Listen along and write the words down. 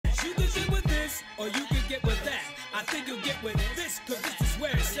get with this, cause this is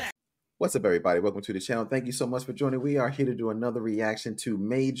where it's at. What's up, everybody? Welcome to the channel. Thank you so much for joining. We are here to do another reaction to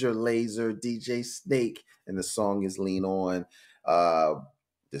Major Lazer, DJ Snake, and the song is Lean On.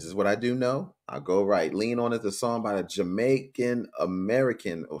 This is what I do know. I'll go right. Lean On is the song by a Jamaican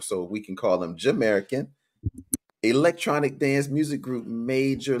American, or so we can call him Jamaican, electronic dance music group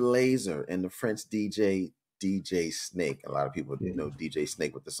Major Lazer, and the French DJ Snake. A lot of people know DJ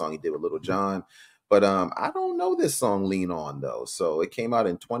Snake with the song he did with Little John. But I don't know this song Lean On, though. So it came out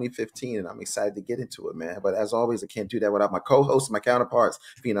in 2015, and I'm excited to get into it, man. But as always, I can't do that without my co-hosts, my counterparts,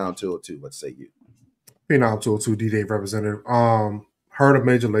 Phenom 202. What say you? Phenom 202, D-Day representative. Heard of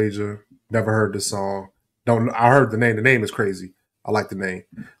Major Lazer, never heard this song. I heard the name. The name is crazy. I like the name.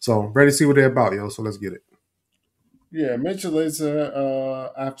 So ready to see what they're about, yo. So let's get it. Yeah, Major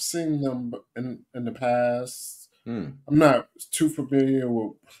Lazer, I've seen them in the past. I'm not too familiar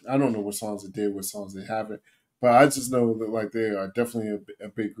with, I don't know what songs they did, what songs they haven't, but I just know that like they are definitely a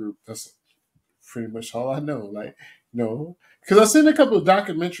big group. That's pretty much all I know. Like, because I've seen a couple of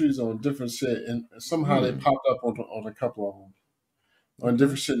documentaries on different shit, and somehow they popped up on a couple of them on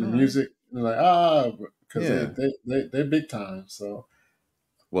different shit in music. And like, because they're big time. So,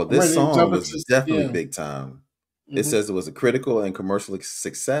 well, this song was definitely big time. It says it was a critical and commercial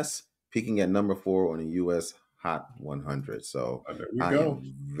success, peaking at number 4 on the U.S. Hot 100. So I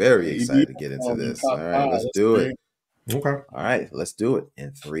am very excited to get into this. All right, let's do it. Okay. All right, let's do it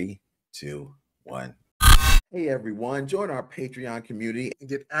in 3, 2, 1. Hey everyone, join our Patreon community and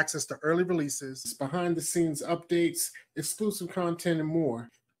get access to early releases, behind the scenes updates, exclusive content, and more.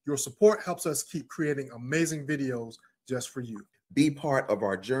 Your support helps us keep creating amazing videos just for you. Be part of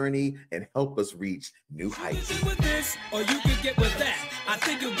our journey and help us reach new heights. You can get with this, or you can get with that. I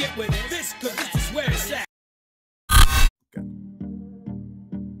think you'll get with this, cause this is where it's at.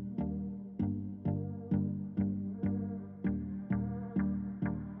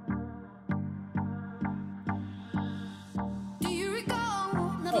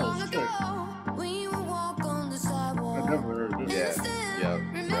 I never heard this. Yeah.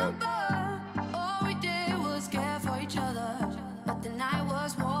 All we did was care for each other, but the night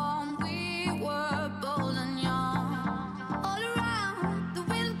was warm. We were bold and young. All around, the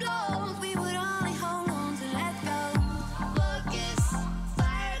wind blows. We would only hold on to let go. Focus,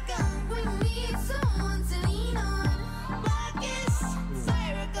 fire gun. We need someone to lean on. Focus,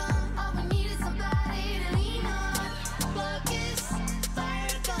 fire gun. All we need is somebody to lean on. Focus,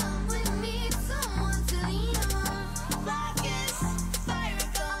 fire gun. We need someone to lean on. Focus, fire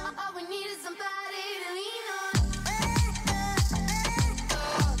gun. All we need is somebody to lean on.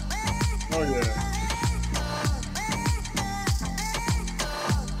 Oh yeah.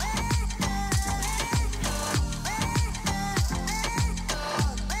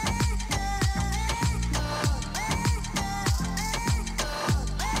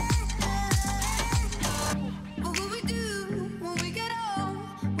 What will we do when we get old?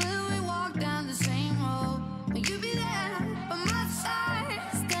 Will we walk down the same road? Will you be there by my side,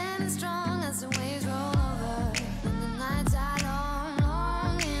 standing strong as the waves roll over? And the nights are long,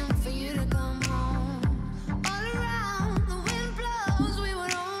 longing for you to come home. All around, the wind blows. We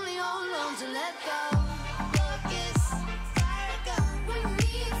would only hold on to let go. Focus, fire gun. We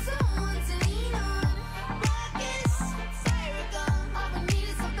need someone to lean on. Focus, fire gun. All we need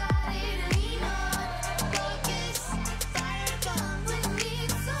is somebody to lean on. Focus, fire gun. We need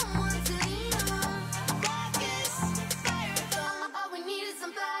someone to lean on. Focus, fire gun. All we need is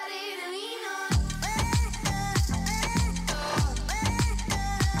somebody to lean on.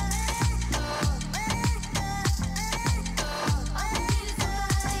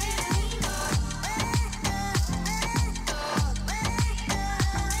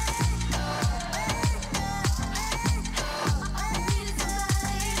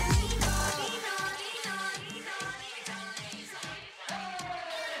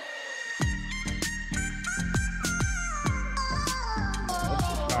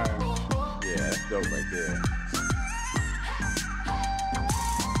 Yeah, that's dope right there.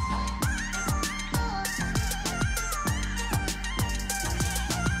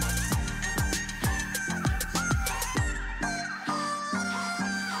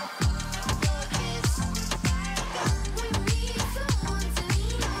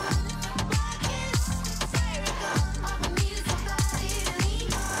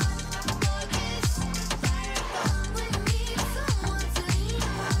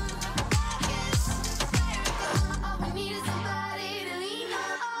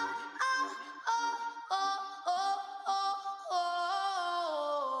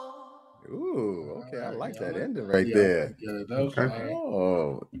 Ooh, okay, I like that ending right there. Yeah, that was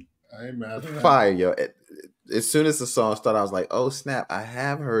Oh, I ain't mad at that. fire, yo. as soon as the song started, I was like, "Oh snap! I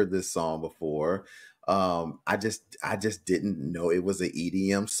have heard this song before." I just didn't know it was an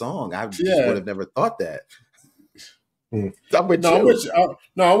EDM song. I just would Yeah. have never thought that. Mm. I'm with No, I'm you. with you.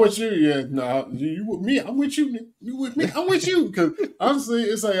 No, I'm with you. Yeah, no, you with me. I'm with you. You with me. I'm with you. Because honestly,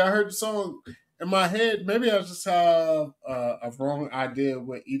 it's like I heard the song in my head. Maybe I just have a wrong idea of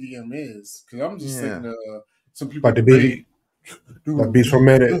what EDM is. Because I'm just thinking of some people But the beat, the beats per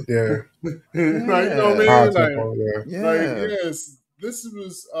minute, yeah, like, you know what I Yeah, high mean? tempo, yeah. Like yeah, yes, this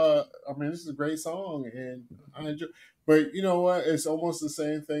was. I mean, this is a great song, and I enjoy. But you know what? It's almost the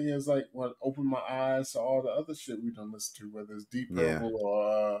same thing as like when I open my eyes to all the other shit we done listen to, whether it's Deep yeah, Purple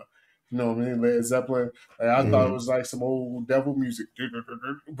or you know what I mean, Led Zeppelin. Like I thought it was like some old devil music,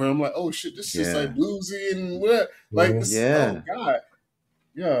 but I'm like, oh shit, this shit's yeah, like bluesy and what? Like Mhm. this? Oh yeah. god.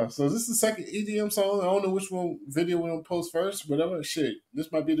 Yeah, so this is the second EDM song. I don't know which one video we're gonna post first, whatever. Shit, this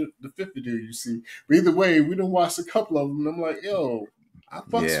might be the fifth video you see. But either way, we done watched a couple of them, and I'm like, yo, I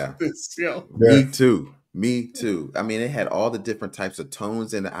fucks Yeah. with this, yo. Yeah. Me too. Me too. I mean, it had all the different types of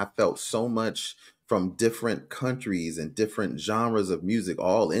tones, and I felt so much from different countries and different genres of music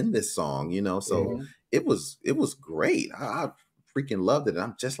all in this song, you know. So Mhm. it was great. I freaking loved it. And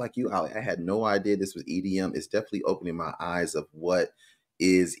I'm just like you, Ali. I had no idea this was EDM. It's definitely opening my eyes of what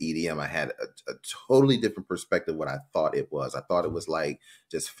is EDM. I had a totally different perspective of what I thought it was. I thought it was like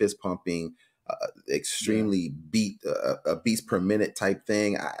just fist pumping, Yeah, extremely beats per minute type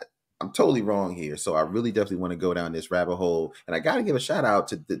thing. I'm totally wrong here. So I really definitely want to go down this rabbit hole. And I got to give a shout out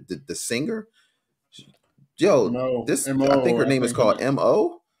to the singer. Yo, I think Mo, her I name is think her called name.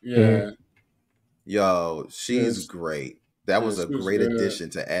 Mo. Mhm. Yeah, Yo, she's yes, great. That yeah, was a she was great good. addition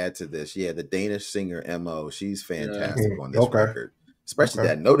to add to this. Yeah, the Danish singer Mo. She's Yeah, fantastic Mhm. on this Okay. record. Especially Okay.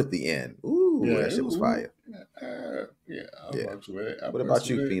 that note at the end. Ooh, yeah, that shit was fire. yeah. I Yeah. fucks with it. I What fucks about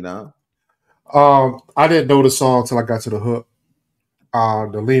you, with it. Phenom? I didn't know the song till I got to the hook,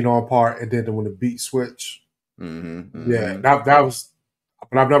 the lean on part, and then when the beat switch. Mm-hmm. Yeah, Mm-hmm. that was,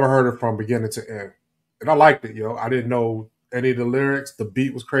 but I've never heard it from beginning to end, and I liked it, yo. I didn't know any of the lyrics. The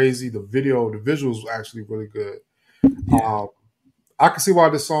beat was crazy. The video, the visuals were actually really good. Yeah. Um, I can see why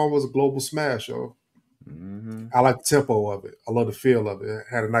this song was a global smash, yo. Mm-hmm. I like the tempo of it. I love the feel of it. It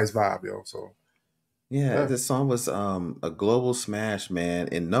had a nice vibe, yo. So Yeah, yeah, this song was a global smash, man,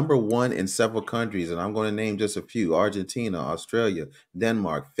 and number one in several countries, and I'm going to name just a few: Argentina, Australia,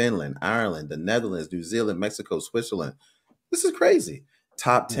 Denmark, Finland, Ireland, the Netherlands, New Zealand, Mexico, Switzerland. This is crazy.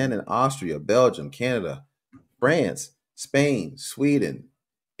 Top 10 in Austria, Belgium, Canada, France, Spain, Sweden,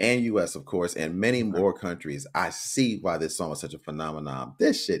 and US, of course, and many more countries. I see why this song was such a phenomenon.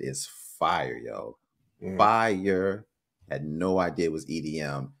 This shit is fire, yo. mm, Fire. Had no idea it was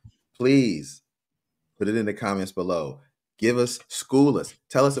EDM. Please put it in the comments below. Give us, school us,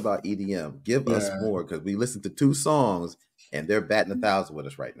 tell us about EDM. Give us Yeah, more because we listened to 2 songs and they're batting 1,000 with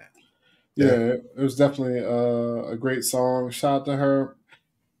us right now. yeah. yeah. It was definitely a great song. Shout out to her.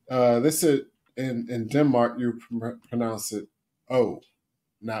 This is in Denmark. You pronounce it O,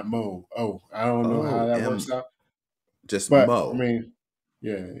 not Mo. Oh, I don't know how Oh, that works out, just but I Mo. mean,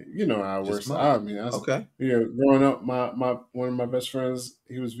 yeah, you know how it Just works. Mo. I mean, Okay. yeah. Growing up, my one of my best friends,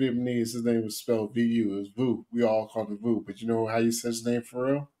 he was Vietnamese. His name was spelled VU. It was Vu. We all called him Vu. But you know how you said his name for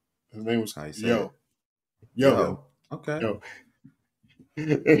real? His name was How you say it? Yo, Yo, Yo, Yo. Okay. Yo.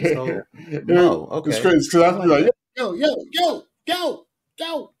 So Mo. It's Okay. crazy because I I'd be like like, that. yo,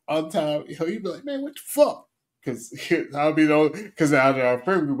 all the time. He'd be like, man, what the fuck? Because I'll be the because out of our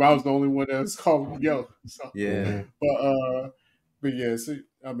friend group, I was the only one that was calling me yo. So, Yeah. mhm. but but yeah, so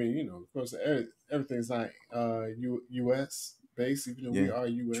I mean, you know, of course, everything's not U.S. based, even though we Yeah. are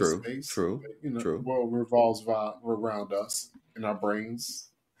U.S. True. based. True. But, you know, the True. world revolves around us in our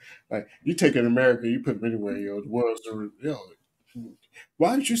brains. Like you take an America, you put them anywhere, yo. The world's why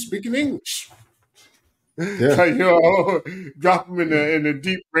aren't you speaking English? Yeah. Like, you know, drop them in the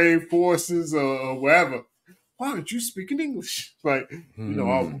deep rainforests or wherever. Why aren't you speaking English? Like, you know,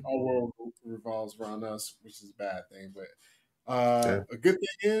 our Hmm. world revolves around us, which is a bad thing. But Yeah. a good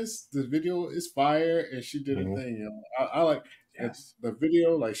thing is the video is fire, and she did her Mhm. thing. You know, I like Yes. the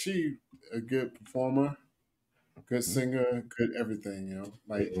video. Like, she a good performer, good Mhm. singer, good everything. You know,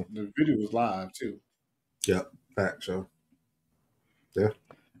 like Mhm. the video was live too. Yep. Fact, yo. Yeah.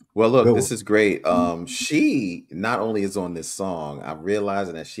 Well, look, Good this one. is great. She not only is on this song, I'm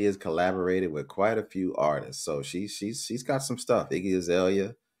realizing that she has collaborated with quite a few artists. So she's got some stuff. Iggy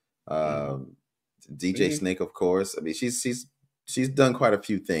Azalea, Mm-hmm. um, DJ See? Snake, of course. I mean, she's done quite a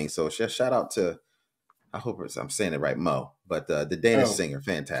few things. So shout out to, I'm saying it right, Mo, but the Danish Oh, singer,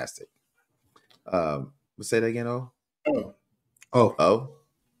 fantastic. We'll say that again. Oh, oh, Oh, oh,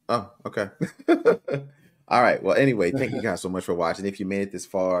 oh. Okay. All right. Well, anyway, thank you guys so much for watching. If you made it this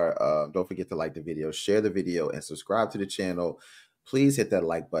far, don't forget to like the video, share the video, and subscribe to the channel. Please hit that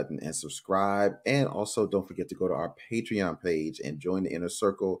like button and subscribe. And also don't forget to go to our Patreon page and join the inner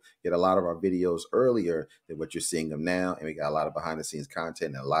circle. Get a lot of our videos earlier than what you're seeing them now. And we got a lot of behind the scenes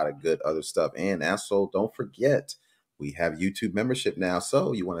content and a lot of good other stuff. And also don't forget, we have YouTube membership now.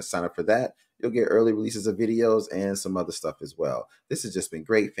 So you want to sign up for that. You'll get early releases of videos and some other stuff as well. This has just been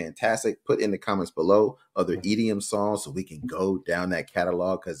great, fantastic. Put in the comments below other EDM songs so we can go down that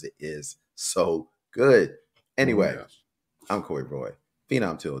catalog because it is so good. Anyway, I'm Corey Roy,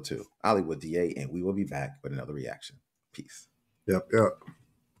 Phenom 202, Hollywood DA, and we will be back with another reaction. Peace. Yep.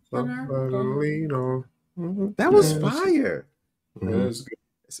 That was fire. That is good.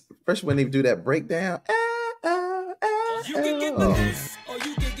 Especially when they do that breakdown. You can get with this, or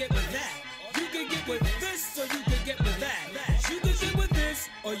you can get with that. You can get with this, or you can get with that. You can get with this,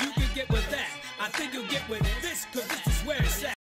 or you can get with that. I think you'll get with this, 'cause this